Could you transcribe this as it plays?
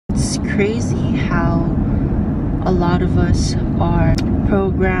crazy how a lot of us are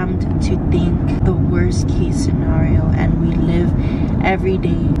programmed to think the worst case scenario, and we live every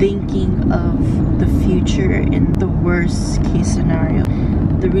day thinking of the future in the worst case scenario.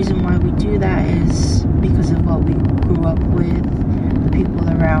 The reason why we do that is because of what we grew up with. The people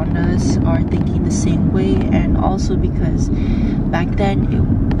around us are thinking the same way, and also because back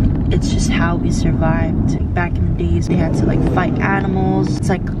then it's just how we survived. Back in the days, they had to like fight animals. It's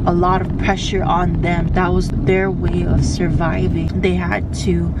like a lot of pressure on them. That was their way of surviving. They had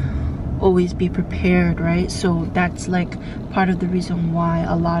to always be prepared, right? So that's like part of the reason why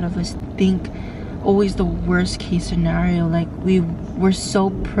a lot of us think always the worst case scenario. Like we're so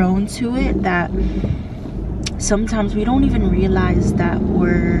prone to it that sometimes we don't even realize that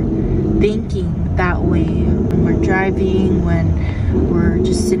we're thinking that way. When we're driving, when we're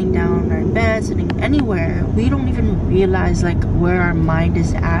just sitting down in our bed, sitting anywhere, we don't even realize like where our mind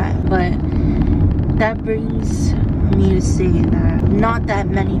is at. But that brings me to say that not that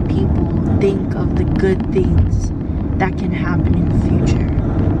many people think of the good things that can happen in the future,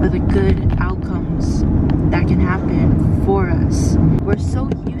 or the good outcomes that can happen for us. We're so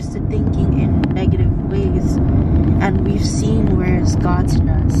used to thinking in negative ways, and we've seen where it's gotten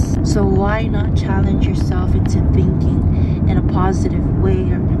us. So why not challenge yourself into thinking in a positive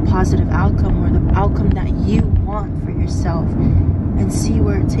way, or a positive outcome, or the outcome that you want for yourself, and see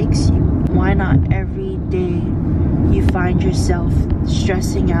where it takes you? Why not every day you find yourself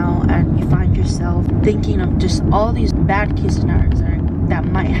stressing out and you find yourself thinking of just all these bad case scenarios that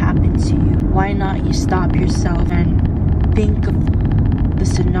might happen to you? Why not you stop yourself and think of the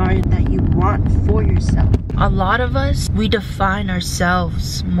scenario that you want for yourself? A lot of us, we define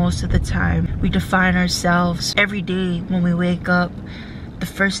ourselves most of the time. We define ourselves every day when we wake up. The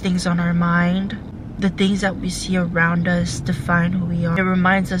first things on our mind, the things that we see around us define who we are. It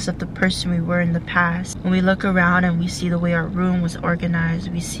reminds us of the person we were in the past. When we look around and we see the way our room was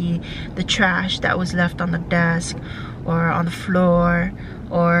organized, we see the trash that was left on the desk or on the floor,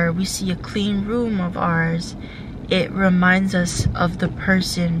 or we see a clean room of ours, it reminds us of the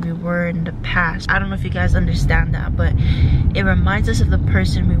person we were in the past. I don't know if you guys understand that, but it reminds us of the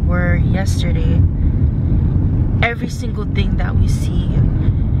person we were yesterday. Every single thing that we see,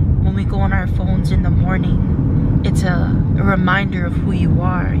 when we go on our phones in the morning, it's a reminder of who you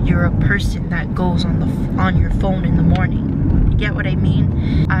are. You're a person that goes on your phone in the morning. You get what I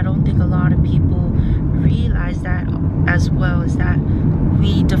mean? I don't think a lot of people realize that as well, is that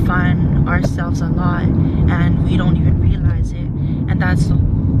we define ourselves a lot and we don't even realize it. And that's the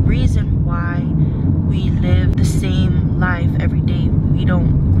reason why we live the same life every day. We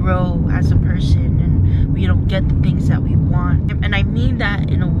don't grow as a person, and we don't get the things that we want. And I mean that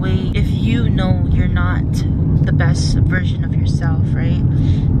in a way, if you know you're not the best version of yourself, right?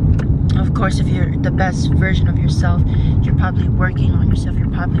 Of course, if you're the best version of yourself, you're probably working on yourself. You're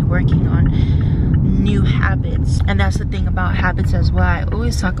probably working on new habits. And that's the thing about habits as well. I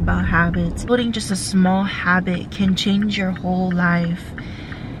always talk about habits. Putting just a small habit can change your whole life.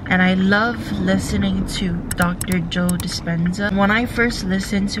 And I love listening to Dr. Joe Dispenza. When I first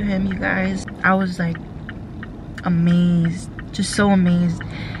listened to him, you guys, I was like amazed, just so amazed.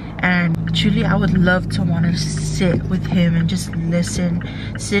 And truly, I would love to want to sit with him and just listen,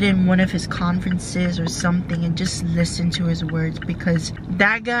 sit in one of his conferences or something and just listen to his words, because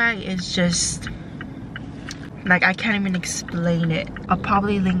that guy is just like, I can't even explain it. I'll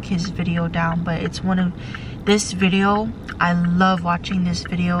probably link his video down, but it's one of this video. I love watching this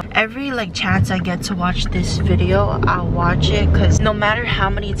video. Every like chance I get to watch this video, I'll watch it, because no matter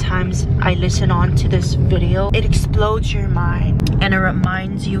how many times I listen on to this video, it explodes your mind and it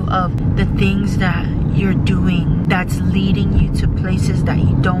reminds you of the things that you're doing that's leading you to places that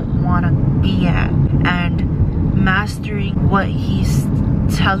you don't want to be at. And mastering what he's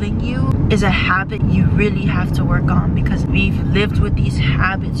telling you is a habit you really have to work on, because we've lived with these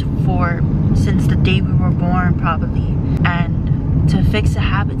habits since the day we were born probably, and to fix a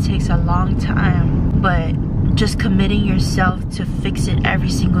habit takes a long time, but just committing yourself to fix it every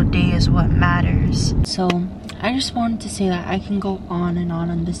single day is what matters. So I just wanted to say that I can go on and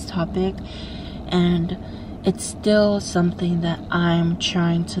on this topic, and it's still something that I'm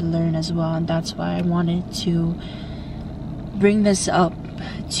trying to learn as well, and that's why I wanted to bring this up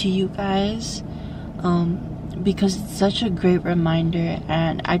to you guys, because it's such a great reminder.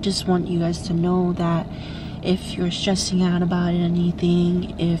 And I just want you guys to know that if you're stressing out about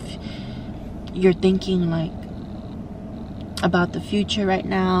anything, if you're thinking like about the future right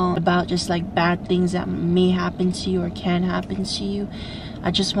now, about just like bad things that may happen to you or can happen to you, I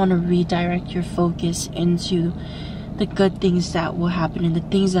just want to redirect your focus into the good things that will happen and the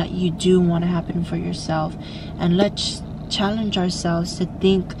things that you do want to happen for yourself. And let's challenge ourselves to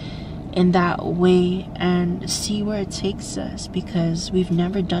think in that way and see where it takes us, because we've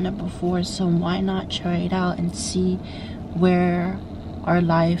never done it before. So why not try it out and see where our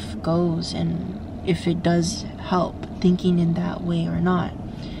life goes, and if it does help thinking in that way or not.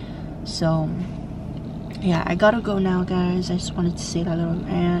 So yeah, I gotta go now, guys. I just wanted to say that little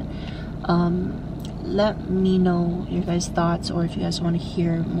rant. Let me know your guys' thoughts, or if you guys want to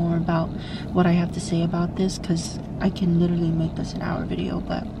hear more about what I have to say about this, because I can literally make this an hour video.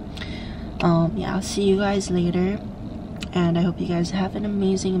 But yeah, I'll see you guys later, and I hope you guys have an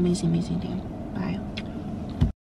amazing day.